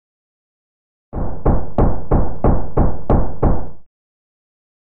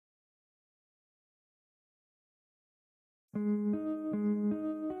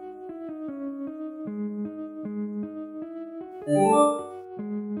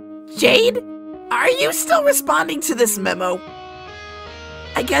Jade? Are you still responding to this memo?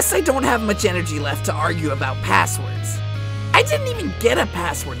 I guess I don't have much energy left to argue about passwords. I didn't even get a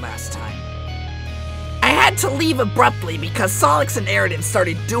password last time. I had to leave abruptly because Solix and Erick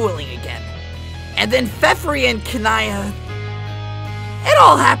started dueling again. And then Pfeffery and Kanaya... It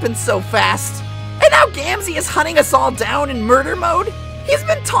all happened so fast. And now Gamzee is hunting us all down in murder mode. He's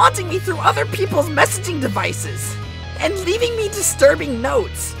been taunting me through other people's messaging devices and leaving me disturbing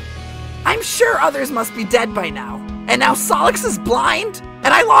notes. I'm sure others must be dead by now. And now Solix is blind, and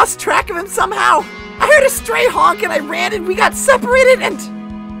I lost track of him somehow. I heard a stray honk and I ran and we got separated, and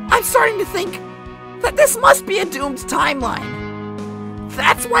I'm starting to think that this must be a doomed timeline.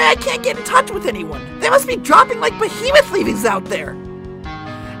 That's why I can't get in touch with anyone. They must be dropping like behemoth leavings out there.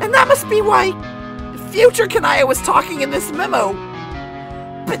 And that must be why future Kanaya was talking in this memo.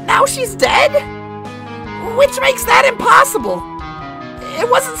 But now she's dead? Which makes that impossible. It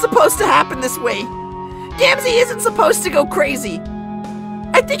wasn't supposed to happen this way. Gamzee isn't supposed to go crazy.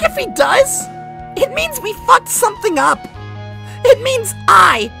 I think if he does, it means we fucked something up. It means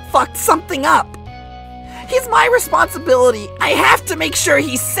I fucked something up. He's my responsibility. I have to make sure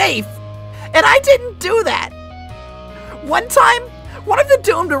he's safe. And I didn't do that. One time, one of the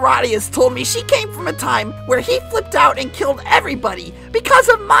doomed Aradias told me she came from a time where he flipped out and killed everybody because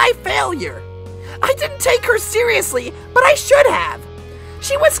of my failure. I didn't take her seriously, but I should have.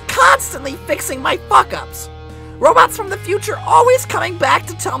 She was constantly fixing my fuck-ups. Robots from the future always coming back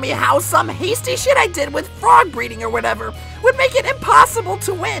to tell me how some hasty shit I did with frog breeding or whatever would make it impossible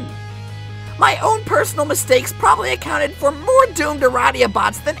to win. My own personal mistakes probably accounted for more doomed Aradia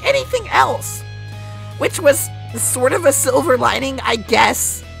bots than anything else. Which was sort of a silver lining, I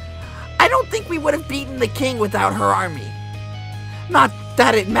guess. I don't think we would have beaten the king without her army. Not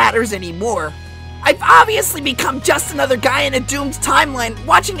that it matters anymore. I've obviously become just another guy in a doomed timeline,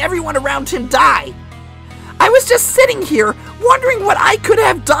 watching everyone around him die. I was just sitting here, wondering what I could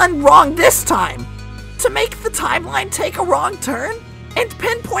have done wrong this time. To make the timeline take a wrong turn? And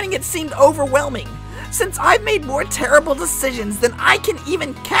pinpointing it seemed overwhelming, since I've made more terrible decisions than I can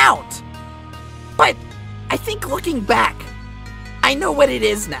even count. But I think looking back, I know what it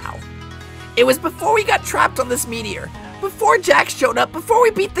is now. It was before we got trapped on this meteor, before Jack showed up, before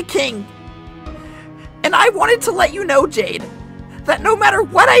we beat the king. And I wanted to let you know, Jade, that no matter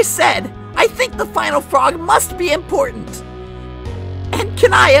what I said, I think the final frog must be important. And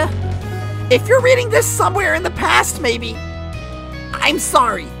Kanaya, if you're reading this somewhere in the past maybe, I'm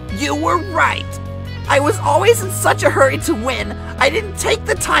sorry, you were right. I was always in such a hurry to win, I didn't take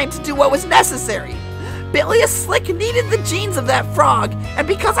the time to do what was necessary. Bilious Slick needed the genes of that frog, and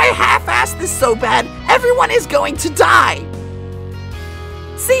because I half-assed this so bad, everyone is going to die.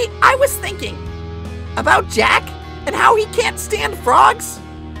 See, I was thinking about Jack and how he can't stand frogs.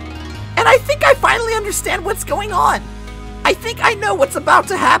 And I think I finally understand what's going on. I think I know what's about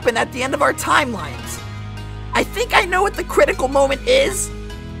to happen at the end of our timelines. I think I know what the critical moment is,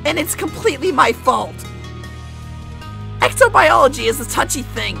 and it's completely my fault. Exobiology is a touchy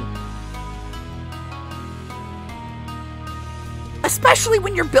thing. Especially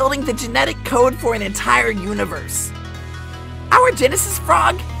when you're building the genetic code for an entire universe. Our Genesis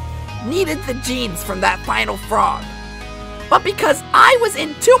frog needed the genes from that final frog. But because I was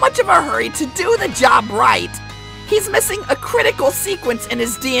in too much of a hurry to do the job right, he's missing a critical sequence in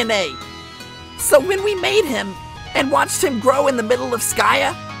his DNA. So when we made him and watched him grow in the middle of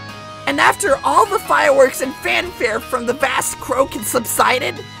Skya, and after all the fireworks and fanfare from the vast croak had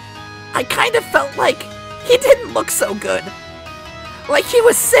subsided, I kind of felt like he didn't look so good. Like he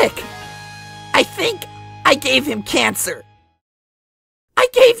was sick. I think I gave him cancer. I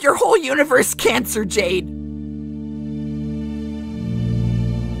gave your whole universe cancer, Jade.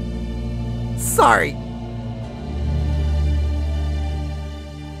 Sorry.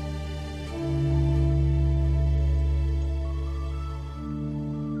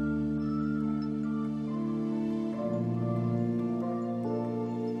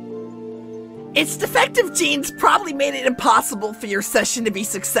 Its defective genes probably made it impossible for your session to be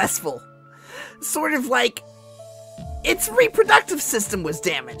successful. Sort of like its reproductive system was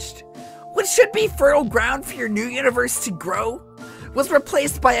damaged. What should be fertile ground for your new universe to grow was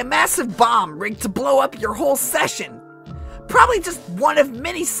replaced by a massive bomb rigged to blow up your whole session. Probably just one of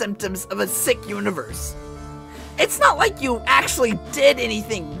many symptoms of a sick universe. It's not like you actually did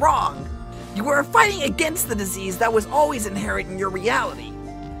anything wrong. You were fighting against the disease that was always inherent in your reality.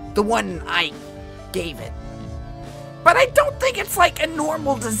 The one I gave it. But I don't think it's like a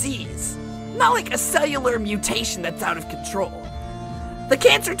normal disease. Not like a cellular mutation that's out of control. The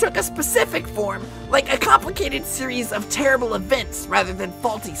cancer took a specific form, like a complicated series of terrible events rather than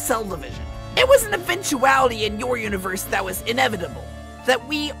faulty cell division. It was an eventuality in your universe that was inevitable, that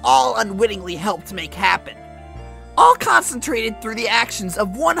we all unwittingly helped make happen. All concentrated through the actions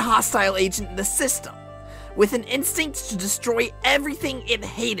of one hostile agent in the system, with an instinct to destroy everything it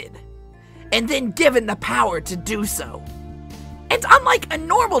hated, and then given the power to do so. And unlike a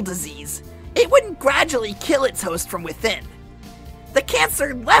normal disease, it wouldn't gradually kill its host from within. The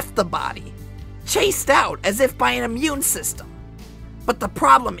cancer left the body, chased out as if by an immune system. But the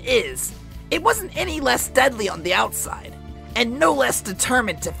problem is, it wasn't any less deadly on the outside, and no less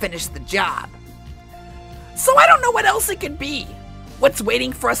determined to finish the job. So I don't know what else it could be. What's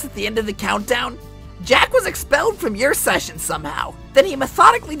waiting for us at the end of the countdown? Jack was expelled from your session somehow. Then he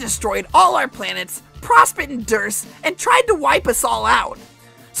methodically destroyed all our planets, prospered Dirtiest, and tried to wipe us all out,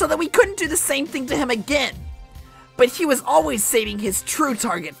 so that we couldn't do the same thing to him again. But he was always saving his true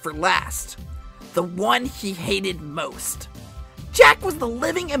target for last, the one he hated most. Jack was the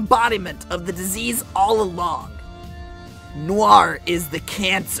living embodiment of the disease all along. Noir is the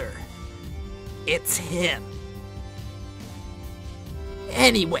cancer. It's him.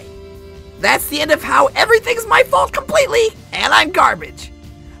 Anyway, that's the end of how everything's my fault completely, and I'm garbage.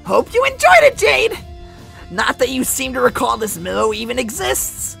 Hope you enjoyed it, Jade. Not that you seem to recall this memo even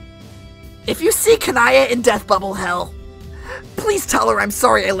exists. If you see Kanaya in Death Bubble Hell, please tell her I'm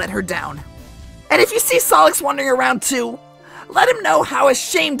sorry I let her down. And if you see Solix wandering around too, let him know how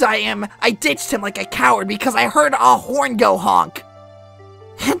ashamed I am I ditched him like a coward because I heard a horn go honk.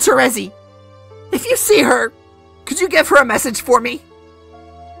 And Terezi, if you see her, could you give her a message for me?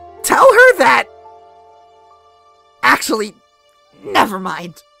 Tell her that... Actually, never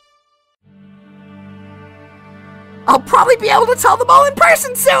mind. I'll probably be able to tell them all in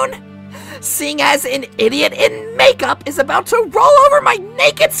person soon, seeing as an idiot in makeup is about to roll over my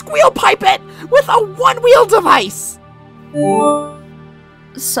naked squeal pipette with a one-wheel device.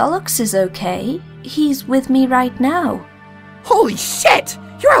 Solix is okay. He's with me right now. Holy shit!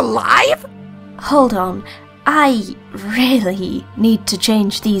 You're alive? Hold on. I really need to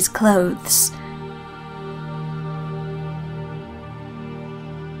change these clothes.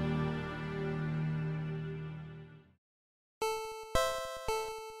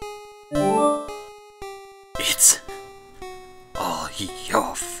 It's all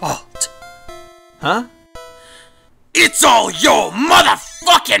your fault. Huh? It's all your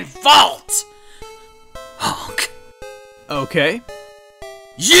motherfucking fault! Honk. Okay.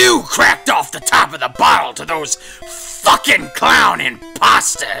 You cracked off the top of the bottle to those fucking clown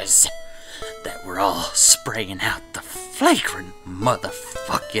imposters that were all spraying out the flagrant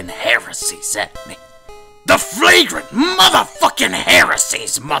motherfucking heresies at me. The flagrant motherfucking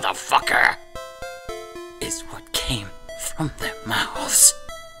heresies, motherfucker, is what came from their mouths.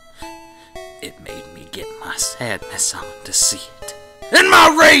 It made me get my sadness on to see it, and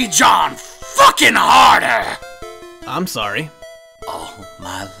my rage on fucking harder! I'm sorry. All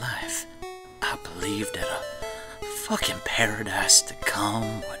my life, I believed that a fucking paradise to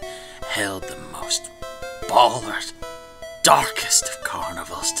come would held the most ballers, darkest of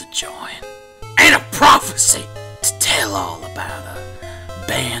carnivals to join, and a prophecy to tell all about a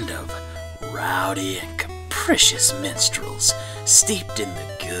band of rowdy and capricious minstrels steeped in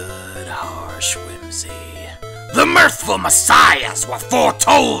the good, harsh whimsy. The mirthful messiahs were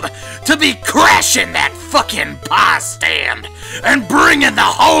foretold to be crashing that fucking pie stand and bringing the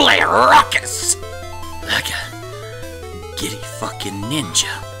holy ruckus. Like a giddy fucking ninja,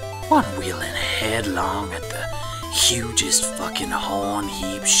 one-wheeling headlong at the hugest fucking horn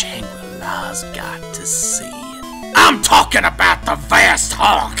heap Shangri-La's got to see. I'm talking about the vast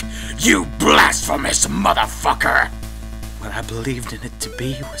honk, you blasphemous motherfucker! What I believed in it to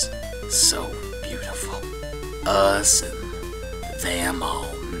be was so beautiful. Us and them all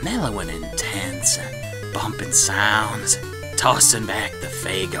mellow and intense and bumping sounds, tossing back the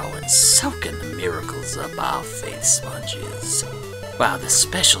Fago and soaking the miracles up our faith sponges, while the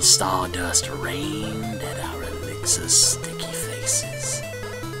special stardust rained at our elixir sticky faces,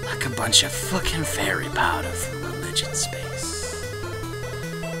 like a bunch of fucking fairy powder from religion space.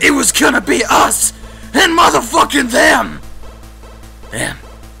 It was gonna be us and motherfucking them! Them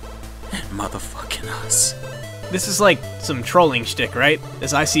and motherfucking us. This is like some trolling shtick, right?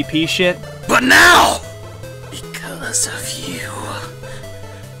 This ICP shit? But now, because of you,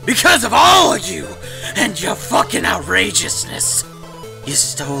 because of all of you and your fucking outrageousness, you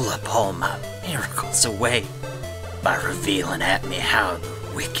stole up all my miracles away by revealing at me how the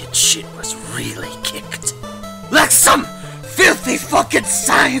wicked shit was really kicked. Like some filthy fucking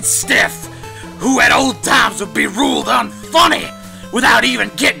science stiff who at old times would be ruled unfunny without even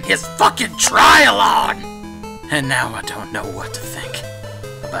getting his fucking trial on. And now I don't know what to think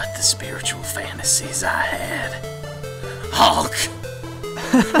about the spiritual fantasies I had. Hulk!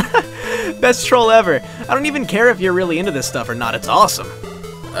 Best troll ever. I don't even care if you're really into this stuff or not, it's awesome.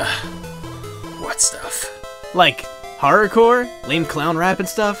 What stuff? Like, horrorcore? Lame clown rap and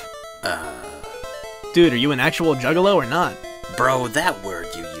stuff? Dude, are you an actual juggalo or not? Bro, that word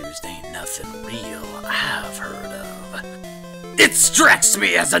you used ain't nothing real I've heard of. It strikes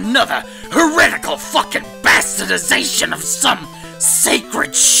me as another heretical fucking bastardization of some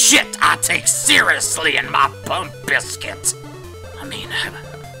sacred shit I take seriously in my bum biscuit. I mean,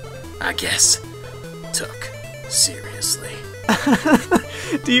 I guess, took seriously.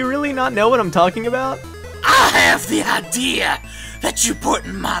 Do you really not know what I'm talking about? I have the idea that you put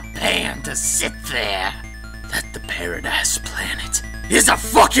in my pan to sit there. That the Paradise Planet is a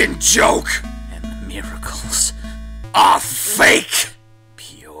fucking joke. And the miracles are fake.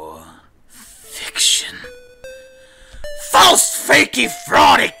 Pure fiction. False, fakey,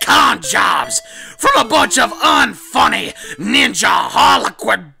 fraudy con jobs from a bunch of unfunny ninja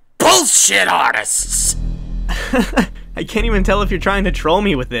harlequin bullshit artists. I can't even tell if you're trying to troll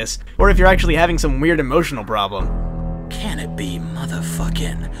me with this, or if you're actually having some weird emotional problem. Can it be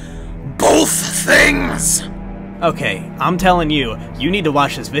motherfucking both things? Okay, I'm telling you, you need to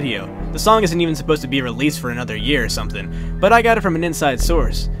watch this video. The song isn't even supposed to be released for another year or something, but I got it from an inside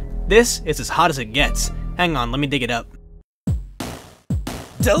source. This is as hot as it gets. Hang on, let me dig it up.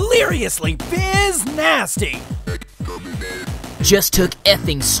 Deliriously biz nasty! Just took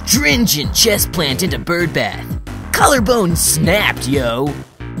effing stringent chest plant into birdbath. Collarbone snapped, yo.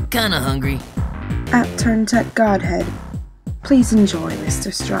 Kinda hungry. At Turntech Godhead, please enjoy,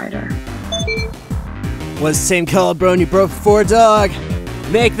 Mr. Strider. Was the same collarbone you broke before, dog?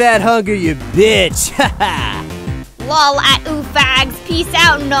 Make that hunger, you bitch! Haha! Lol at oofags, peace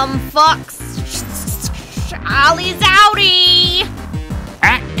out, numb fucks. Ollie's outie!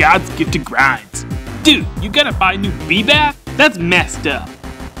 At God's Gift to Grinds. Dude, you gotta buy a new B-Bath? That's messed up.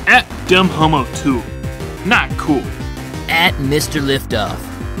 At Dumb Homo 2. Not cool. At Mr. Liftoff.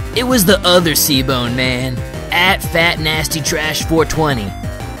 It was the other C-Bone, man. At Fat Nasty Trash 420.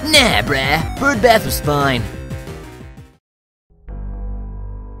 Nah, brah. Birdbath was fine.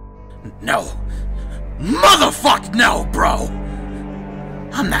 No. Motherfuck no, bro!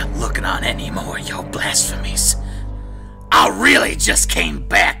 I'm not looking on any more of your blasphemies. I really just came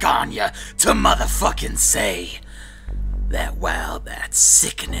back on you to motherfucking say that while that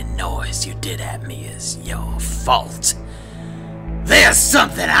sickening noise you did at me is your fault, there's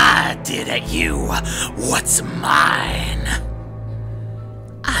something I did at you what's mine.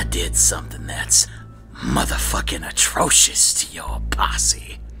 I did something that's motherfucking atrocious to your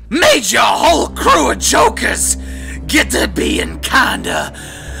posse. Made your whole crew of jokers get to being kinda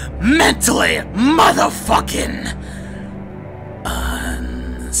mentally motherfucking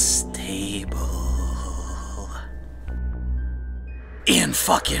unstable. In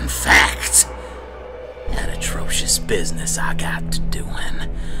fucking fact, that atrocious business I got to doing,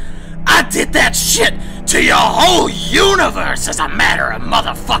 I did that shit to your whole universe as a matter of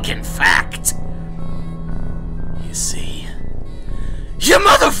motherfucking fact. You see? You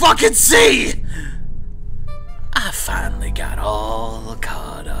motherfucking see! I finally got all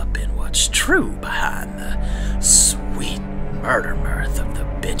caught up in what's true behind the sweet murder mirth of the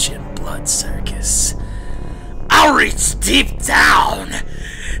bitchin' blood circus. I reached deep down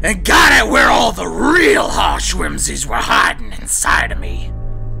and got at where all the real harsh whimsies were hiding inside of me.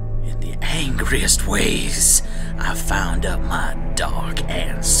 In the angriest ways, I found up my dark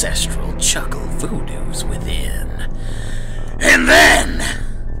ancestral chuckle voodoos within. And then,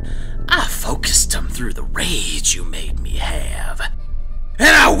 I focused them through the rage you made me have. And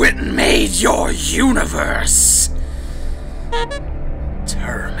I went and made your universe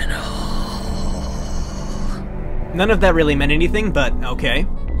terminal. None of that really meant anything, but okay.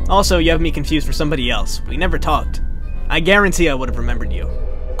 Also, you have me confused for somebody else. We never talked. I guarantee I would have remembered you.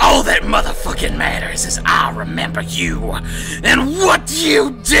 All that motherfucking matters is I remember you and what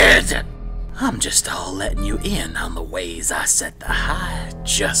you did. I'm just all letting you in on the ways I set the high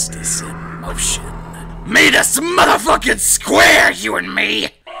justice in motion. Made us motherfucking square, you and me.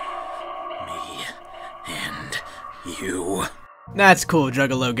 Me and you. That's cool,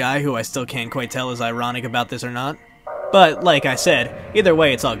 Juggalo guy, who I still can't quite tell is ironic about this or not. But, like I said, either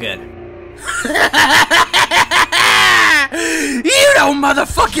way, it's all good. You don't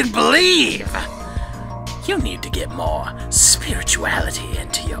motherfucking believe! You need to get more spirituality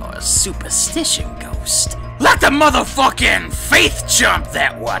into your superstition, ghost. Like the motherfucking faith chump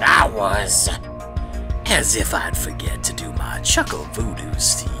that what I was. As if I'd forget to do my chuckle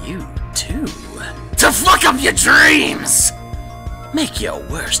voodoos to you, too. To fuck up your dreams! Make your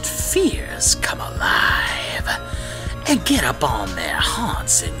worst fears come alive. And get up on their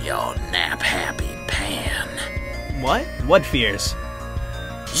haunts in your nap-happy pan. What? What fears?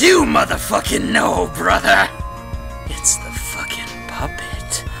 You motherfucking know, brother! It's the fucking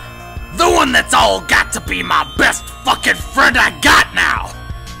puppet. The one that's all got to be my best fucking friend I got now!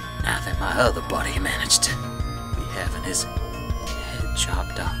 Now that my other buddy managed to be having his head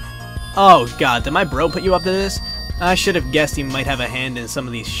chopped off. Oh god, did my bro put you up to this? I should have guessed he might have a hand in some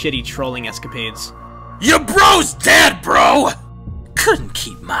of these shitty trolling escapades. Your bro's dead, bro! Couldn't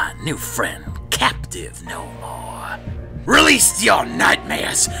keep my new friend captive no more. Released your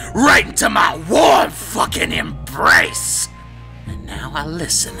nightmares right into my warm fucking embrace! And now I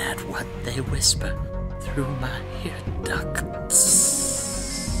listen at what they whisper through my ear ducts.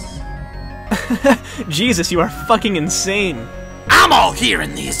 Jesus, you are fucking insane. I'm all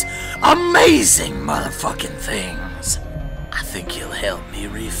hearing these amazing motherfucking things. I think he'll help me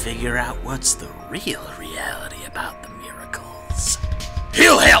refigure out what's the real reality about the miracles.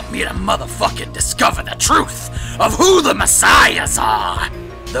 He'll help me to motherfucking discover the truth of who the messiahs are.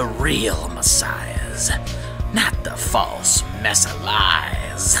 The real messiahs, not the false mess of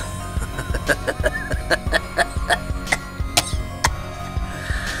lies.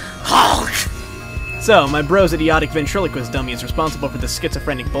 Hulk! So, my bro's idiotic ventriloquist dummy is responsible for this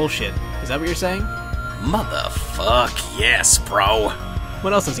schizophrenic bullshit. Is that what you're saying? Motherfuck yes, bro.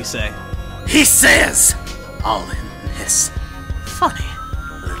 What else does he say? He says, all in this funny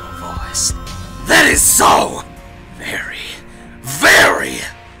little voice, that is so very, very,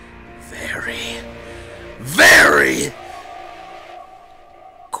 very, very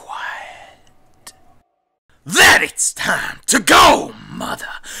quiet. That it's time to go, mother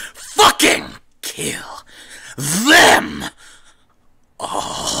fucking kill them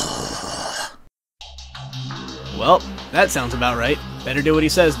all. Well, that sounds about right. Better do what he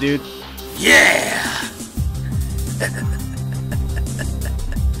says, dude. Yeah!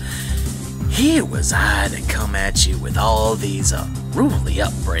 Here was I to come at you with all these unruly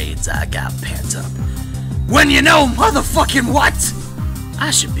upbraids I got pent up. When you know motherfucking what?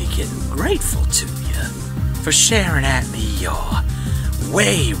 I should be getting grateful to you for sharing at me your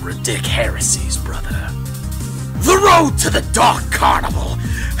way ridic heresies, brother. The road to the Dark Carnival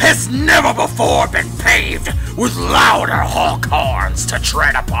has never before been paved with louder honk horns to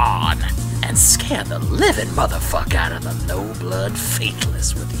tread upon and scare the living motherfucker out of the low-blood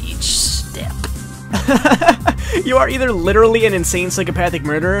faithless with each step. You are either literally an insane psychopathic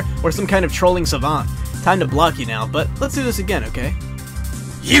murderer or some kind of trolling savant. Time to block you now, but let's do this again, okay?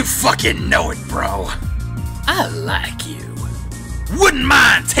 You fucking know it, bro. I like you. Wouldn't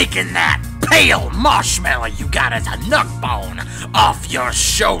mind taking that pale marshmallow you got as a nut bone off your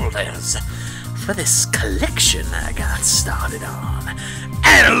shoulders for this collection I got started on.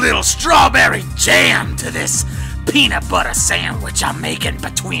 Add a little strawberry jam to this peanut butter sandwich I'm making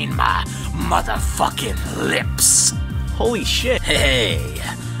between my motherfucking lips. Holy shit. Hey,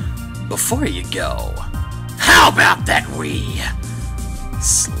 before you go, how about that we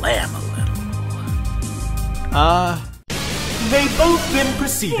slam a little? They both then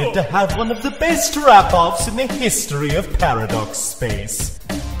proceeded to have one of the best wrap-offs in the history of Paradox Space.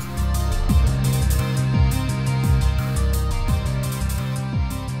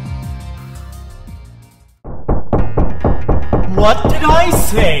 What did I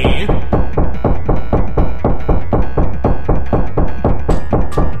say?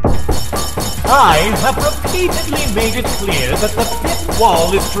 I have repeatedly made it clear that the fifth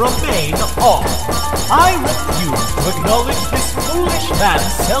wall is to remain off. I refuse to acknowledge this foolish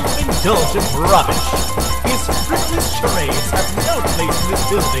man's self-indulgent rubbish. His frivolous charades have no place in this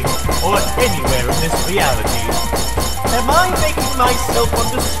building or anywhere in this reality. Am I making myself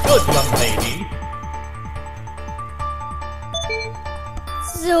understood, young lady?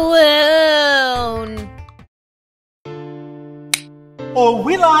 Swoon! Or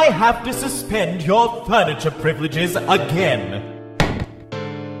will I have to suspend your furniture privileges again?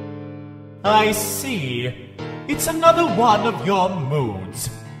 I see. It's another one of your moods.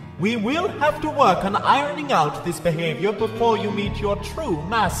 We will have to work on ironing out this behavior before you meet your true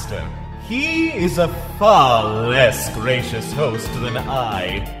master. He is a far less gracious host than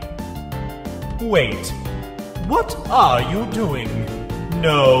I. Wait, what are you doing?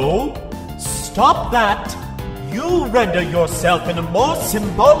 No, stop that. You render yourself in a more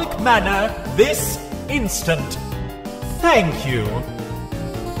symbolic manner this instant. Thank you.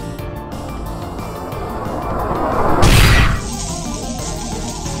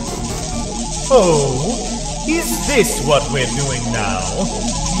 Oh, is this what we're doing now?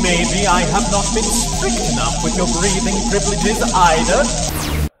 Maybe I have not been strict enough with your breathing privileges either.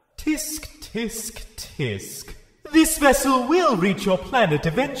 Tisk, tisk, tisk. This vessel will reach your planet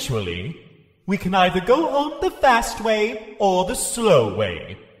eventually. We can either go home the fast way or the slow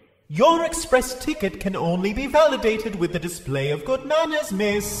way. Your express ticket can only be validated with the display of good manners,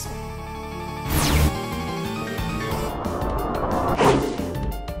 miss.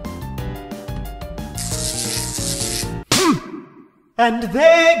 And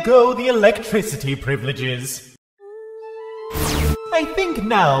there go the electricity privileges. I think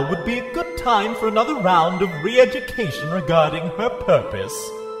now would be a good time for another round of re-education regarding her purpose.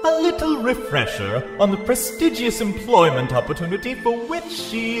 A little refresher on the prestigious employment opportunity for which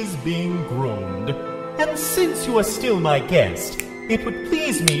she is being groomed. And since you are still my guest, it would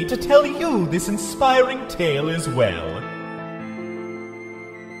please me to tell you this inspiring tale as well.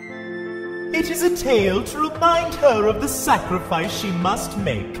 It is a tale to remind her of the sacrifice she must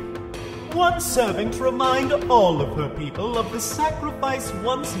make. One serving to remind all of her people of the sacrifice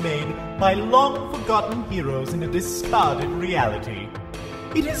once made by long-forgotten heroes in a discarded reality.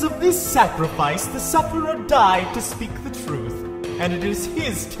 It is of this sacrifice the sufferer died to speak the truth, and it is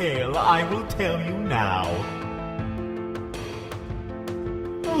his tale I will tell you now.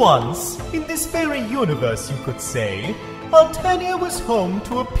 Once, in this very universe you could say, Alternia was home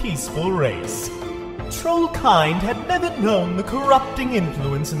to a peaceful race. Trollkind had never known the corrupting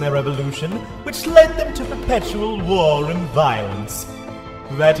influence in their evolution which led them to perpetual war and violence.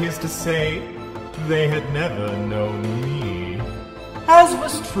 That is to say, they had never known me. As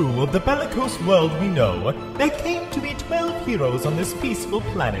was true of the bellicose world we know, there came to be 12 heroes on this peaceful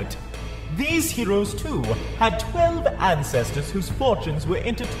planet. These heroes, too, had 12 ancestors whose fortunes were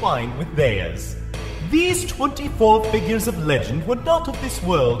intertwined with theirs. These 24 figures of legend were not of this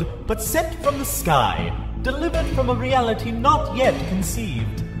world, but sent from the sky, delivered from a reality not yet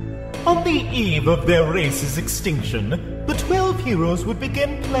conceived. On the eve of their race's extinction, the 12 heroes would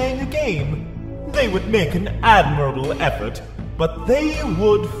begin playing a game. They would make an admirable effort, but they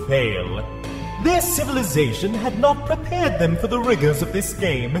would fail. Their civilization had not prepared them for the rigors of this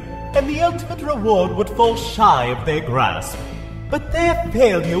game, and the ultimate reward would fall shy of their grasp. But their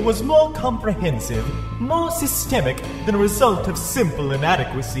failure was more comprehensive, more systemic than a result of simple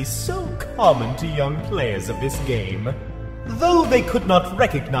inadequacy so common to young players of this game. Though they could not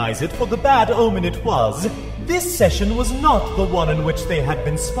recognize it for the bad omen it was, this session was not the one in which they had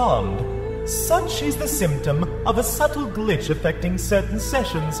been spawned. Such is the symptom of a subtle glitch affecting certain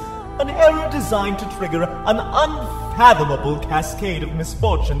sessions, an error designed to trigger an unfathomable cascade of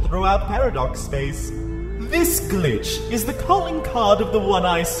misfortune throughout paradox space. This glitch is the calling card of the one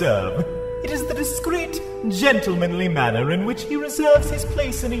I serve. It is the discreet, gentlemanly manner in which he reserves his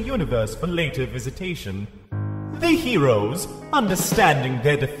place in a universe for later visitation. The heroes, understanding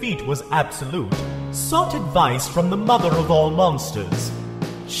their defeat was absolute, sought advice from the mother of all monsters.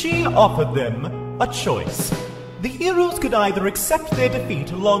 She offered them a choice. The heroes could either accept their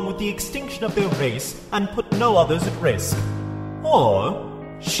defeat along with the extinction of their race and put no others at risk, or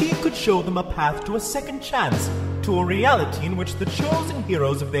she could show them a path to a second chance, to a reality in which the chosen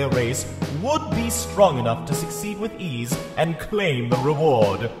heroes of their race would be strong enough to succeed with ease and claim the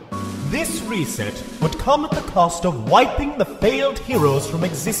reward. This reset would come at the cost of wiping the failed heroes from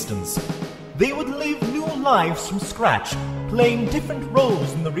existence. They would live new lives from scratch, playing different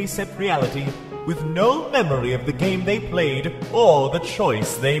roles in the reset reality, with no memory of the game they played or the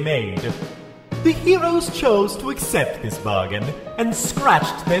choice they made. The heroes chose to accept this bargain and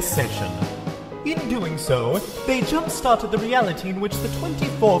scratched their session. In doing so, they jump-started the reality in which the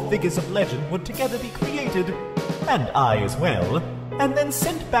 24 figures of legend would together be created, and I as well, and then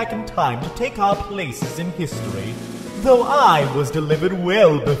sent back in time to take our places in history. Though I was delivered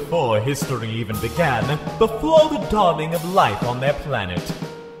well before history even began, before the dawning of life on their planet.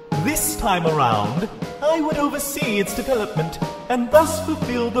 This time around, I would oversee its development, and thus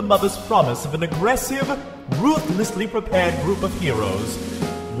fulfill the mother's promise of an aggressive, ruthlessly prepared group of heroes.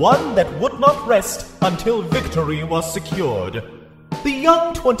 One that would not rest until victory was secured. The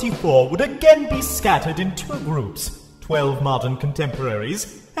young 24 would again be scattered in two groups, 12 modern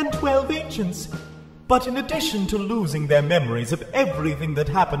contemporaries and 12 ancients. But in addition to losing their memories of everything that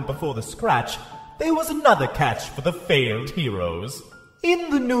happened before the scratch, there was another catch for the failed heroes.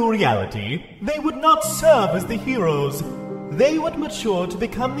 In the new reality, they would not serve as the heroes. They would mature to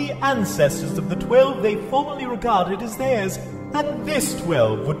become the ancestors of the 12 they formerly regarded as theirs, and this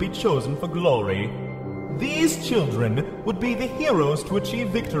 12 would be chosen for glory. These children would be the heroes to achieve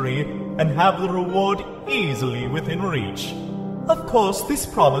victory and have the reward easily within reach. Of course, this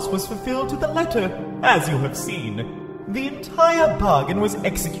promise was fulfilled to the letter, as you have seen. The entire bargain was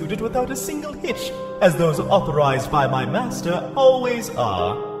executed without a single hitch, as those authorized by my master always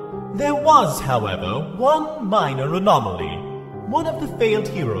are. There was, however, one minor anomaly. One of the failed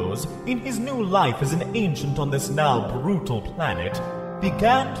heroes, in his new life as an ancient on this now brutal planet,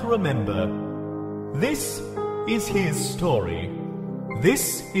 began to remember. This is his story.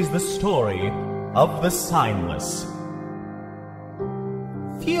 This is the story of the Signless.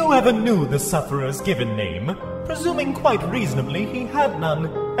 Few ever knew the sufferer's given name, presuming quite reasonably he had none,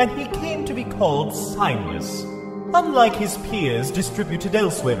 and he came to be called Signless. Unlike his peers distributed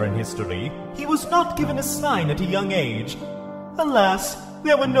elsewhere in history, he was not given a sign at a young age. Alas,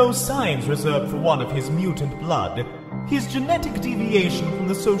 there were no signs reserved for one of his mutant blood. His genetic deviation from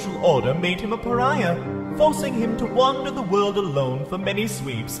the social order made him a pariah, forcing him to wander the world alone for many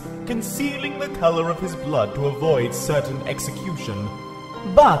sweeps, concealing the color of his blood to avoid certain execution.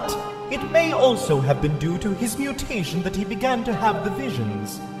 But it may also have been due to his mutation that he began to have the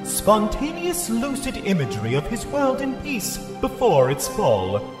visions, spontaneous lucid imagery of his world in peace before its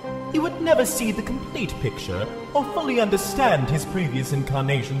fall. He would never see the complete picture, or fully understand his previous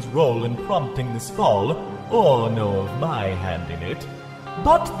incarnation's role in prompting this fall, or know of my hand in it.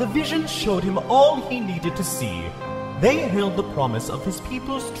 But the visions showed him all he needed to see. They held the promise of his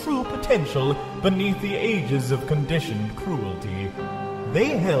people's true potential beneath the ages of conditioned cruelty.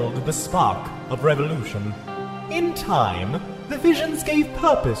 They held the spark of revolution. In time, the visions gave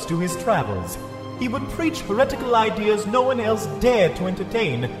purpose to his travels. He would preach heretical ideas no one else dared to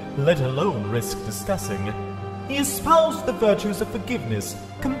entertain, let alone risk discussing. He espoused the virtues of forgiveness,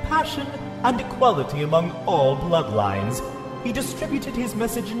 compassion, and equality among all bloodlines. He distributed his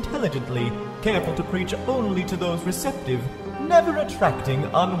message intelligently, careful to preach only to those receptive, never attracting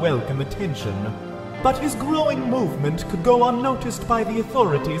unwelcome attention. But his growing movement could go unnoticed by the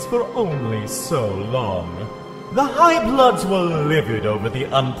authorities for only so long. The High Bloods were livid over the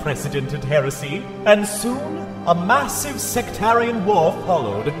unprecedented heresy, and soon a massive sectarian war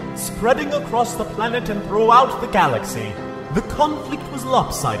followed, spreading across the planet and throughout the galaxy. The conflict was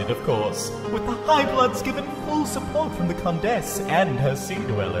lopsided, of course, with the High Bloods given full support from the Condess and her sea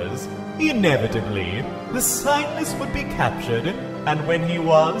dwellers. Inevitably, the Signless would be captured, and when he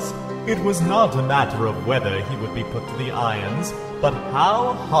was, it was not a matter of whether he would be put to the irons, but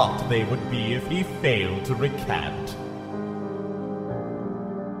how hot they would be if he failed to recant.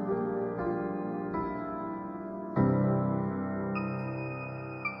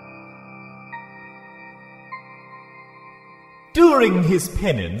 During his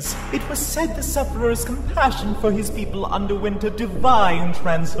penance, it was said the sufferer's compassion for his people underwent a divine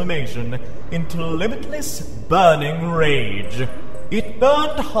transformation into limitless, burning rage. It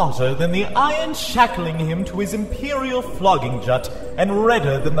burned hotter than the iron shackling him to his imperial flogging jut, and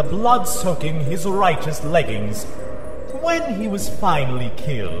redder than the blood soaking his righteous leggings. When he was finally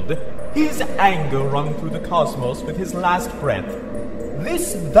killed, his anger rung through the cosmos with his last breath.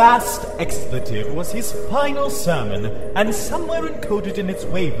 This vast expletive was his final sermon, and somewhere encoded in its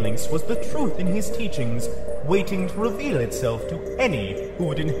wavelengths was the truth in his teachings, waiting to reveal itself to any who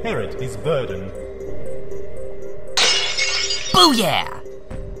would inherit his burden. Booyah!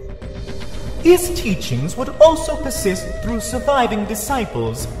 His teachings would also persist through surviving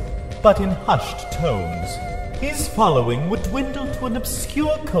disciples, but in hushed tones. His following would dwindle to an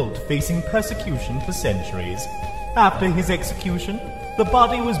obscure cult facing persecution for centuries. After his execution, the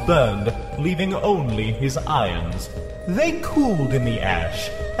body was burned, leaving only his irons. They cooled in the ash,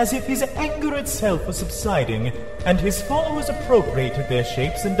 as if his anger itself was subsiding, and his followers appropriated their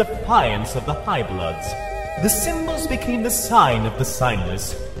shapes in defiance of the High Bloods. The symbols became the sign of the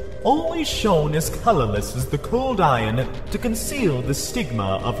Signless, always shown as colorless as the cold iron to conceal the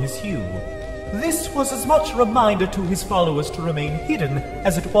stigma of his hue. This was as much a reminder to his followers to remain hidden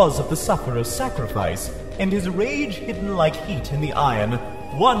as it was of the sufferer's sacrifice, and his rage hidden like heat in the iron,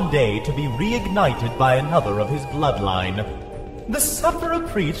 one day to be reignited by another of his bloodline. The sufferer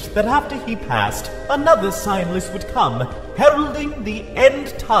preached that after he passed, another Signless would come, heralding the end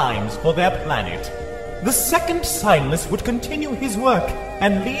times for their planet. The second Signless would continue his work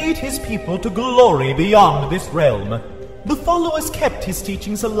and lead his people to glory beyond this realm. The followers kept his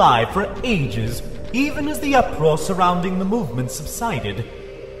teachings alive for ages, even as the uproar surrounding the movement subsided.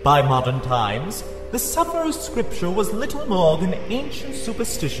 By modern times, the sufferer's scripture was little more than ancient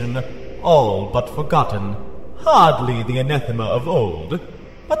superstition, all but forgotten. Hardly the anathema of old.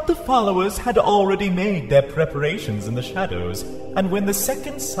 But the followers had already made their preparations in the shadows, and when the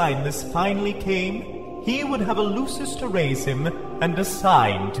second Signless finally came, he would have a Lucis to raise him and a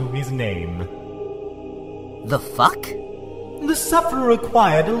sign to his name. The fuck? The sufferer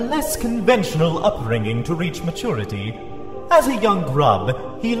acquired a less conventional upbringing to reach maturity. As a young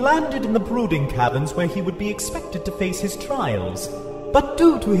grub, he landed in the brooding caverns where he would be expected to face his trials. But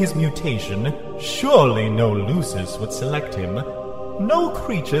due to his mutation, surely no Lucis would select him. No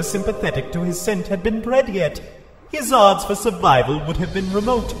creature sympathetic to his scent had been bred yet. His odds for survival would have been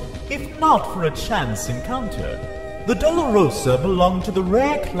remote, if not for a chance encounter. The Dolorosa belonged to the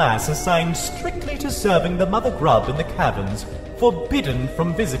rare class assigned strictly to serving the mother grub in the caverns, forbidden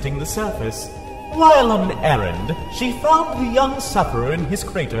from visiting the surface. While on an errand, she found the young sufferer in his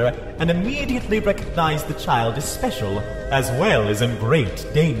crater and immediately recognized the child as special, as well as in great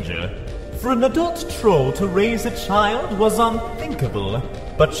danger. For an adult troll to raise a child was unthinkable,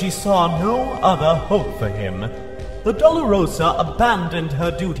 but she saw no other hope for him. The Dolorosa abandoned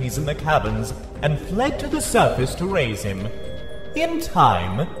her duties in the caverns and fled to the surface to raise him. In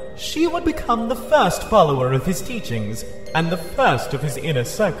time, she would become the first follower of his teachings and the first of his inner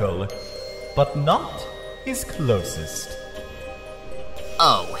circle, but not his closest.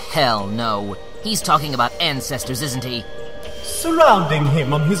 Oh, hell no. He's talking about ancestors, isn't he? Surrounding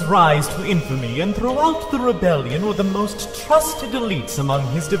him on his rise to infamy and throughout the rebellion were the most trusted elites among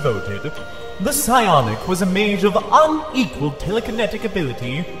his devoted. The Psionic was a mage of unequaled telekinetic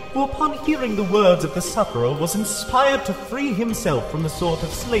ability, who upon hearing the words of the sufferer was inspired to free himself from the sort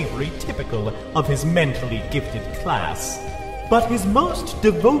of slavery typical of his mentally gifted class. But his most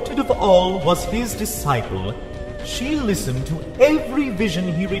devoted of all was his disciple. She listened to every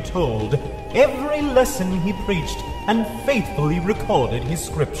vision he retold, every lesson he preached, and faithfully recorded his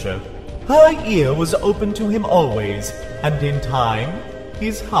scripture. Her ear was open to him always, and in time,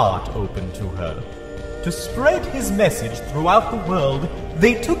 his heart opened to her. To spread his message throughout the world,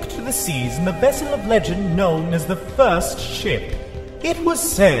 they took to the seas in the vessel of legend known as the First Ship. It was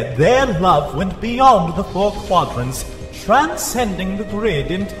said their love went beyond the four quadrants, transcending the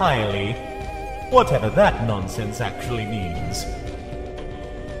grid entirely. Whatever that nonsense actually means.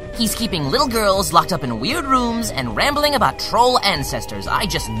 He's keeping little girls locked up in weird rooms and rambling about troll ancestors. I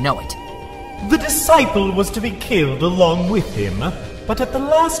just know it. The disciple was to be killed along with him, but at the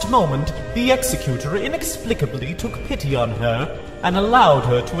last moment, the executor inexplicably took pity on her and allowed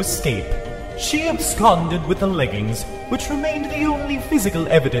her to escape. She absconded with the leggings, which remained the only physical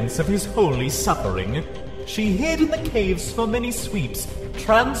evidence of his holy suffering. She hid in the caves for many sweeps,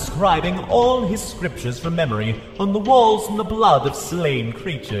 transcribing all his scriptures from memory on the walls in the blood of slain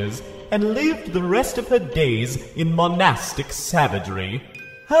creatures, and lived the rest of her days in monastic savagery.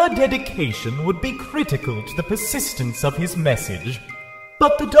 Her dedication would be critical to the persistence of his message.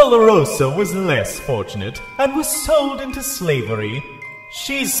 But the Dolorosa was less fortunate, and was sold into slavery.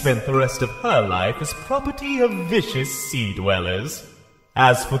 She spent the rest of her life as property of vicious sea-dwellers.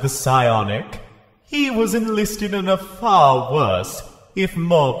 As for the Psionic, he was enlisted in a far worse, if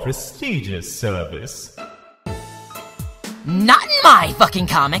more prestigious service. Not in my fucking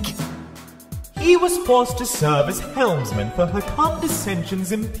comic! He was forced to serve as helmsman for her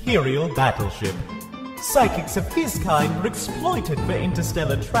condescension's imperial battleship. Psychics of his kind were exploited for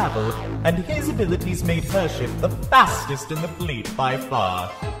interstellar travel, and his abilities made her ship the fastest in the fleet by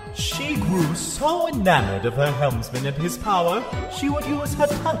far. She grew so enamored of her helmsman and his power, she would use her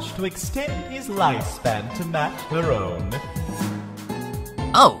touch to extend his lifespan to match her own.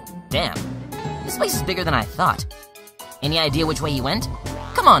 Oh, damn. This place is bigger than I thought. Any idea which way he went?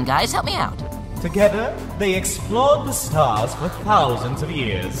 Come on, guys, help me out. Together, they explored the stars for thousands of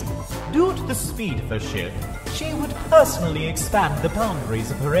years. Due to the speed of her ship, she would personally expand the boundaries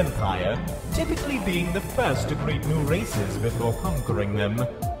of her empire, typically being the first to greet new races before conquering them.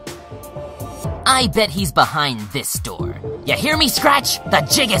 I bet he's behind this door. You hear me, Scratch? The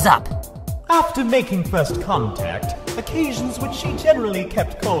jig is up! After making first contact, occasions which she generally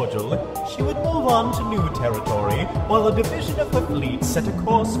kept cordial, she would move on to new territory, while a division of her fleet set a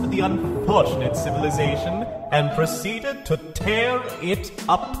course for the unfortunate civilization and proceeded to tear it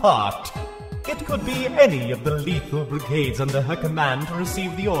apart. It could be any of the lethal brigades under her command to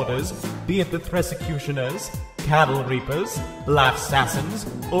receive the orders, be it the Persecutioners, Cattle Reapers, Laugh Assassins,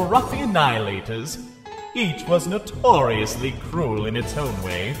 or Ruffian Annihilators. Each was notoriously cruel in its own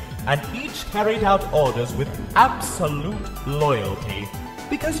way, and each carried out orders with absolute loyalty.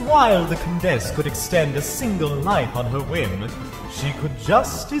 Because while the Condess could extend a single life on her whim, she could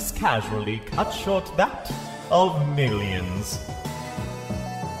just as casually cut short that of millions.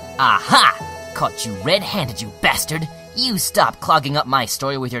 Aha! Caught you red-handed, you bastard! You stop clogging up my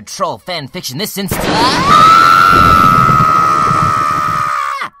story with your troll fanfiction this instant.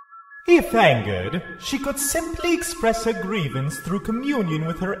 If angered, she could simply express her grievance through communion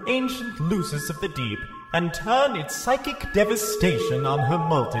with her ancient Lucis of the Deep and turn its psychic devastation on her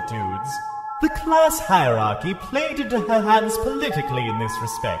multitudes. The class hierarchy played into her hands politically in this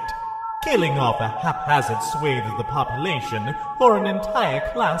respect. Killing off a haphazard swathe of the population or an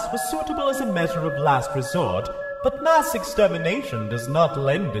entire class was suitable as a measure of last resort, but mass extermination does not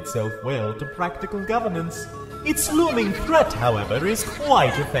lend itself well to practical governance. Its looming threat, however, is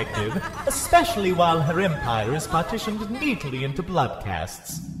quite effective, especially while her empire is partitioned neatly into blood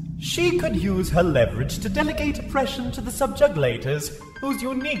castes. She could use her leverage to delegate oppression to the subjugators, whose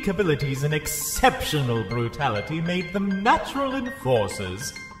unique abilities and exceptional brutality made them natural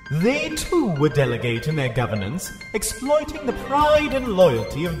enforcers. They too would delegate in their governance, exploiting the pride and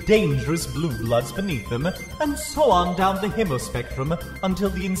loyalty of dangerous blue bloods beneath them, and so on down the hemospectrum until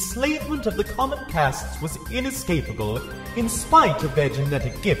the enslavement of the common castes was inescapable, in spite of their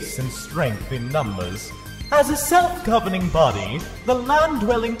genetic gifts and strength in numbers. As a self-governing body, the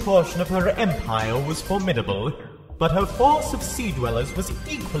land-dwelling portion of her empire was formidable, but her force of sea-dwellers was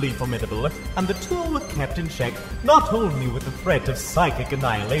equally formidable, and the two were kept in check not only with the threat of psychic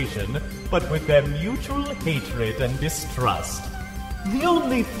annihilation, but with their mutual hatred and distrust. The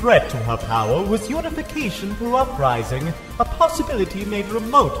only threat to her power was unification through uprising, a possibility made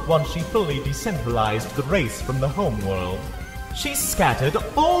remote once she fully decentralized the race from the homeworld. She scattered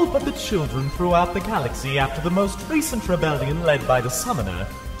all but the children throughout the galaxy after the most recent rebellion led by the Summoner.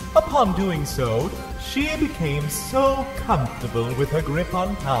 Upon doing so, she became so comfortable with her grip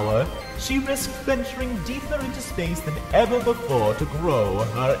on power, she risked venturing deeper into space than ever before to grow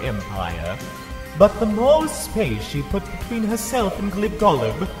her empire. But the more space she put between herself and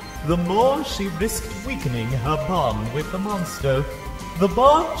Glibgolib, the more she risked weakening her bond with the monster. The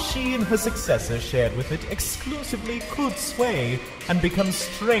bond she and her successor shared with it exclusively could sway and become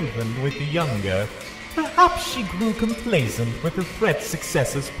strengthened with the younger. Perhaps she grew complacent with the threats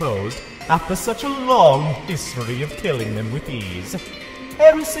successors posed after such a long history of killing them with ease.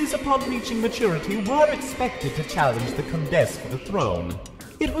 Heiresses upon reaching maturity were expected to challenge the Condess for the throne.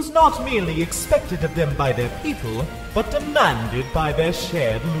 It was not merely expected of them by their people, but demanded by their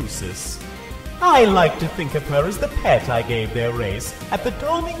shared Lucis. I like to think of her as the pet I gave their race at the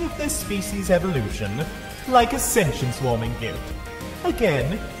dawning of their species' evolution, like a sentience warming gift.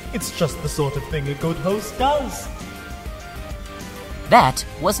 Again, it's just the sort of thing a good host does. That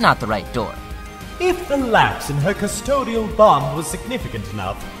was not the right door. If the lapse in her custodial bond was significant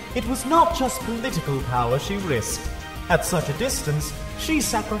enough, it was not just political power she risked. At such a distance, she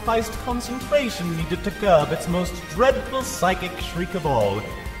sacrificed concentration needed to curb its most dreadful psychic shriek of all,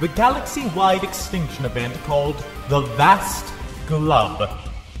 the galaxy-wide extinction event called the Vast Glub.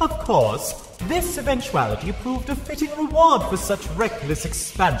 Of course, this eventuality proved a fitting reward for such reckless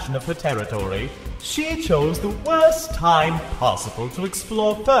expansion of her territory. She chose the worst time possible to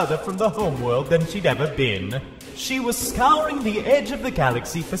explore further from the homeworld than she'd ever been. She was scouring the edge of the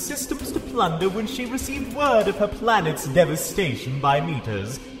galaxy for systems to plunder when she received word of her planet's devastation by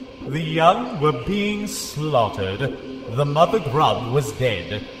meters. The young were being slaughtered. The mother grub was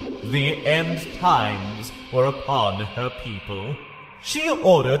dead. The end times were upon her people. She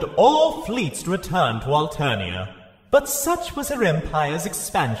ordered all fleets to return to Alternia. But such was her empire's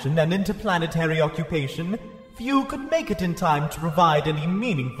expansion and interplanetary occupation, few could make it in time to provide any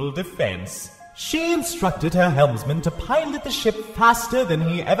meaningful defense. She instructed her helmsman to pilot the ship faster than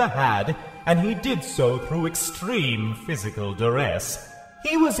he ever had, and he did so through extreme physical duress.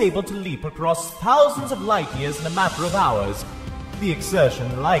 He was able to leap across thousands of light years in a matter of hours. The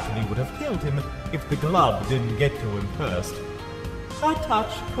exertion likely would have killed him if the glove didn't get to him first. Her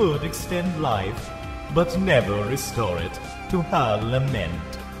touch could extend life, but never restore it, to her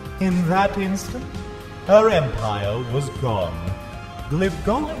lament. In that instant, her empire was gone.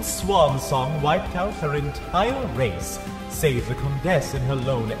 Glibgolib's swan song wiped out her entire race, save the Condess and her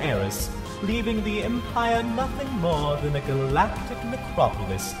lone heiress, leaving the empire nothing more than a galactic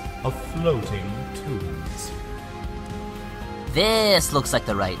necropolis of floating tombs. This looks like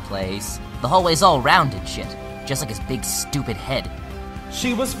the right place. The hallway's all rounded shit, just like his big stupid head.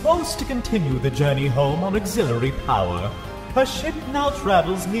 She was forced to continue the journey home on auxiliary power. Her ship now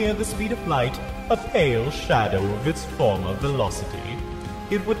travels near the speed of light, a pale shadow of its former velocity.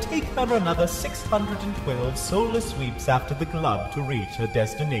 It would take her another 612 solar sweeps after the glove to reach her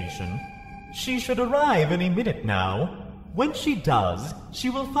destination. She should arrive any minute now. When she does, she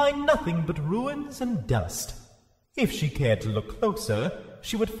will find nothing but ruins and dust. If she cared to look closer,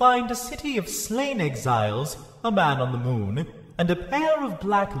 she would find a city of slain exiles, a man on the moon, and a pair of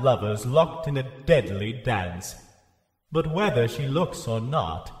black lovers locked in a deadly dance. But whether she looks or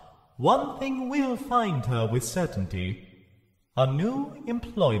not, one thing will find her with certainty. A new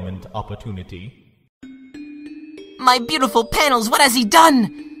employment opportunity. My beautiful panels, what has he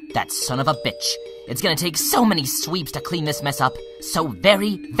done? That son of a bitch. It's gonna take so many sweeps to clean this mess up. So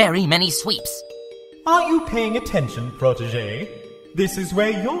very, very many sweeps. Are you paying attention, protégé? This is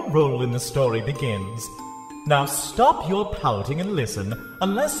where your role in the story begins. Now stop your pouting and listen,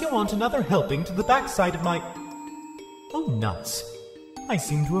 unless you want another helping to the backside of my... Oh, nuts. I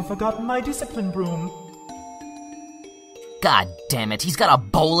seem to have forgotten my discipline broom. God damn it, he's got a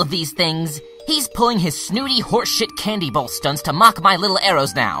bowl of these things. He's pulling his snooty horseshit candy bowl stunts to mock my little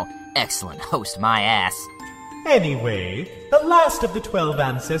arrows now. Excellent host, my ass. Anyway, the last of the 12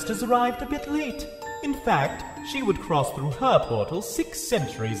 ancestors arrived a bit late. In fact, she would cross through her portal 6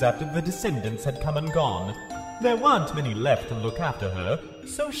 centuries after the descendants had come and gone. There weren't many left to look after her,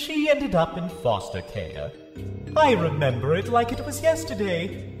 so she ended up in foster care. I remember it like it was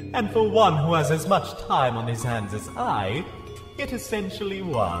yesterday, and for one who has as much time on his hands as I, it essentially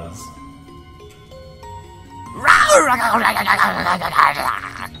was.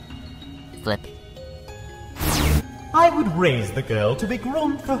 Flip. I would raise the girl to be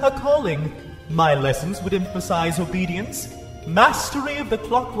groomed for her calling. My lessons would emphasize obedience, mastery of the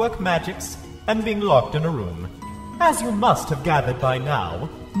clockwork magics, and being locked in a room. As you must have gathered by now,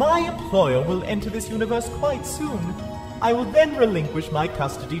 my employer will enter this universe quite soon. I will then relinquish my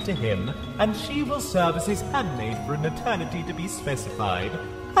custody to him, and she will serve as his handmaid for an eternity to be specified.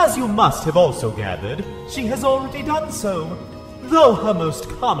 As you must have also gathered, she has already done so. Though her most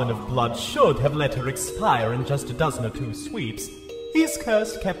common of blood should have let her expire in just a dozen or 2 sweeps, his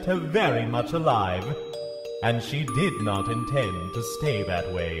curse kept her very much alive, and she did not intend to stay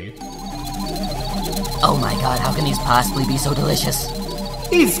that way. Oh my god, how can these possibly be so delicious?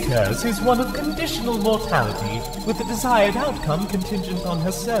 His curse is one of conditional mortality, with the desired outcome contingent on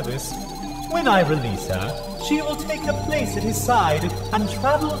her service. When I release her, she will take her place at his side and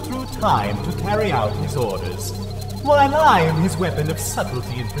travel through time to carry out his orders. While I am his weapon of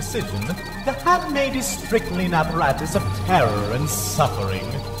subtlety and precision, the handmaid is strictly an apparatus of terror and suffering.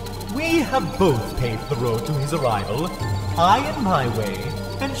 We have both paved the road to his arrival, I in my way,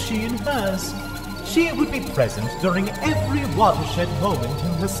 and she in hers. She would be present during every watershed moment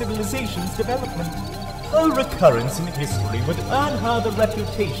in her civilization's development. Her recurrence in history would earn her the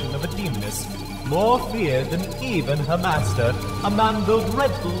reputation of a demoness, more feared than even her master, a man though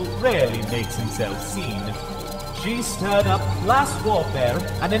dreadful rarely makes himself seen. She stirred up class warfare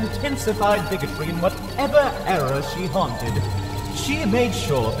and intensified bigotry in whatever era she haunted. She made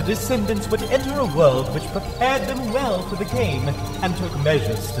sure the descendants would enter a world which prepared them well for the game, and took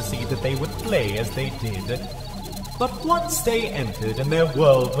measures to see that they would play as they did. But once they entered and their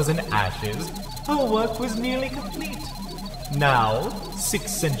world was in ashes, her work was nearly complete. Now, 6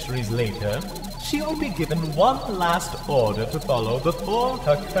 centuries later, she will be given one last order to follow before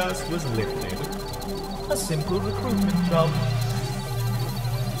her curse was lifted. A simple recruitment job.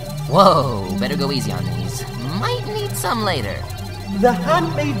 Whoa, better go easy on these. Might need some later. The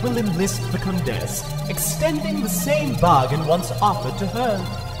handmaid will enlist the Condess, extending the same bargain once offered to her.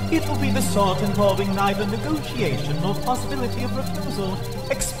 It will be the sort involving neither negotiation nor possibility of refusal,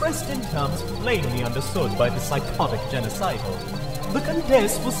 expressed in terms plainly understood by the psychotic genocidal. The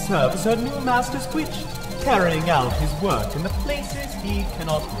Condess will serve as her new master's witch, carrying out his work in the places he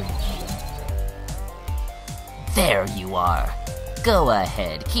cannot reach. There you are. Go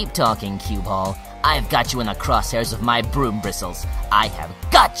ahead, keep talking, cue ball. I've got you in the crosshairs of my broom bristles. I have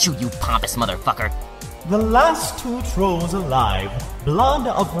got you, you pompous motherfucker. The last 2 trolls alive, blood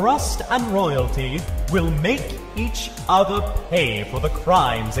of rust and royalty, will make each other pay for the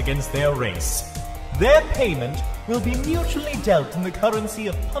crimes against their race. Their payment will be mutually dealt in the currency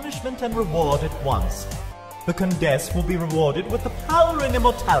of punishment and reward at once. The Condess will be rewarded with the power and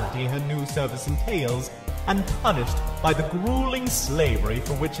immortality her new service entails, and punished by the grueling slavery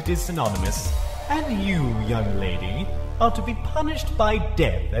for which it is synonymous. And you, young lady, are to be punished by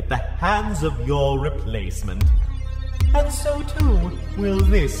death at the hands of your replacement. And so too will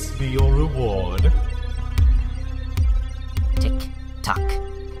this be your reward. Tick-tock,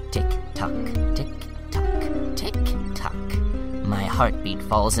 tick-tock, tick-tock, tick-tock. My heartbeat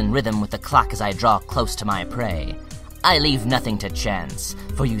falls in rhythm with the clock as I draw close to my prey. I leave nothing to chance,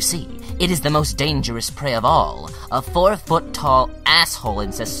 for you see, it is the most dangerous prey of all, a 4-foot-tall asshole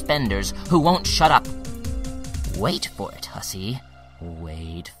in suspenders who won't shut up. Wait for it, hussy.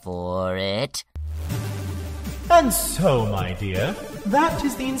 Wait for it. And so, my dear, that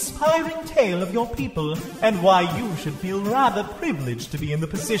is the inspiring tale of your people, and why you should feel rather privileged to be in the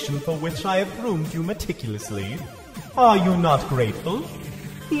position for which I have groomed you meticulously. Are you not grateful?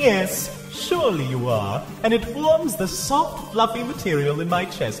 Yes, surely you are, and it warms the soft, fluffy material in my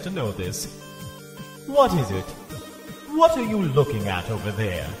chest to know this. What is it? What are you looking at over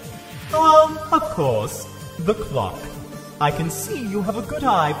there? Oh, of course, the clock. I can see you have a good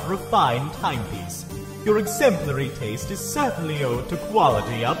eye for a fine timepiece. Your exemplary taste is certainly owed to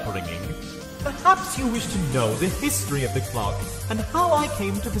quality upbringing. Perhaps you wish to know the history of the clock and how I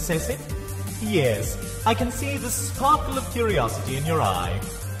came to possess it? Yes, I can see the sparkle of curiosity in your eye.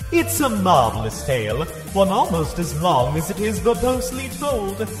 It's a marvelous tale, one almost as long as it is verbosely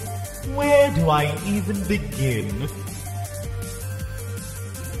told. Where do I even begin?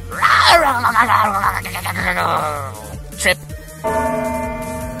 Trip.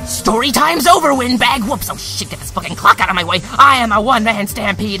 Story time's over, windbag! Whoops, oh shit, get this fucking clock out of my way! I am a one-man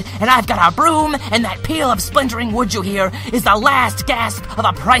stampede, and I've got a broom, and that peal of splintering wood you hear is the last gasp of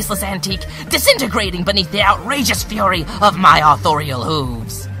a priceless antique, disintegrating beneath the outrageous fury of my authorial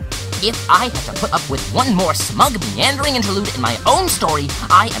hooves. If I have to put up with one more smug, meandering interlude in my own story,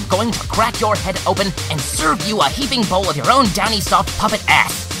 I am going to crack your head open and serve you a heaping bowl of your own downy soft puppet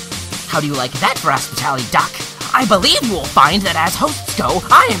ass. How do you like that for hospitality, Doc? I believe you will find that as hosts go,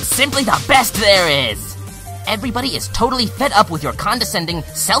 I am simply the best there is. Everybody is totally fed up with your condescending,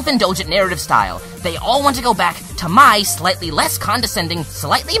 self-indulgent narrative style. They all want to go back to my slightly less condescending,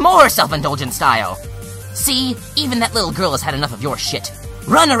 slightly more self-indulgent style. See, even that little girl has had enough of your shit.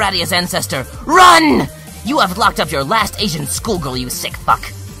 Run, Aradia's ancestor, run! You have locked up your last Asian schoolgirl, you sick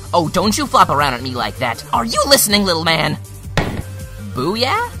fuck. Oh, don't you flop around at me like that. Are you listening, little man?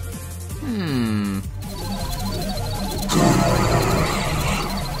 Booyah?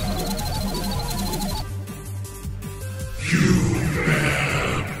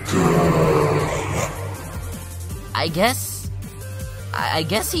 I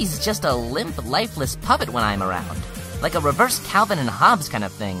guess he's just a limp, lifeless puppet when I'm around. Like a reverse Calvin and Hobbes kind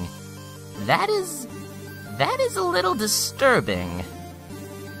of thing. That is a little disturbing.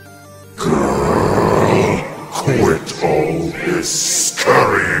 Girl, quit all this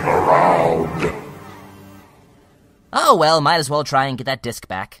scurrying around. Oh well, might as well try and get that disc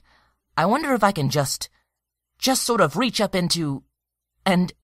back. I wonder if I can just sort of reach up into,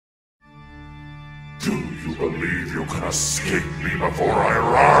 and... Do you believe you can escape me before I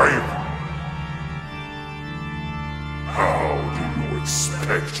arrive? How do you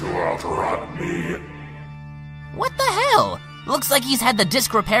expect to outrun me? What the hell? Looks like he's had the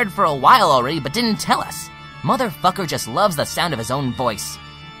disc repaired for a while already, but didn't tell us. Motherfucker just loves the sound of his own voice.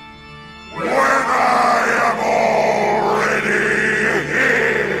 When I am already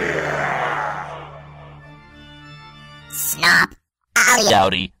here! Snap!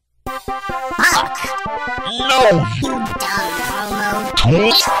 Dowdy. Fuck! No! You dumb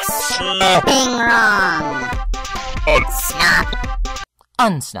homo! Snapping wrong! Snap!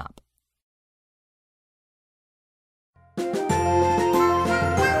 Unsnop.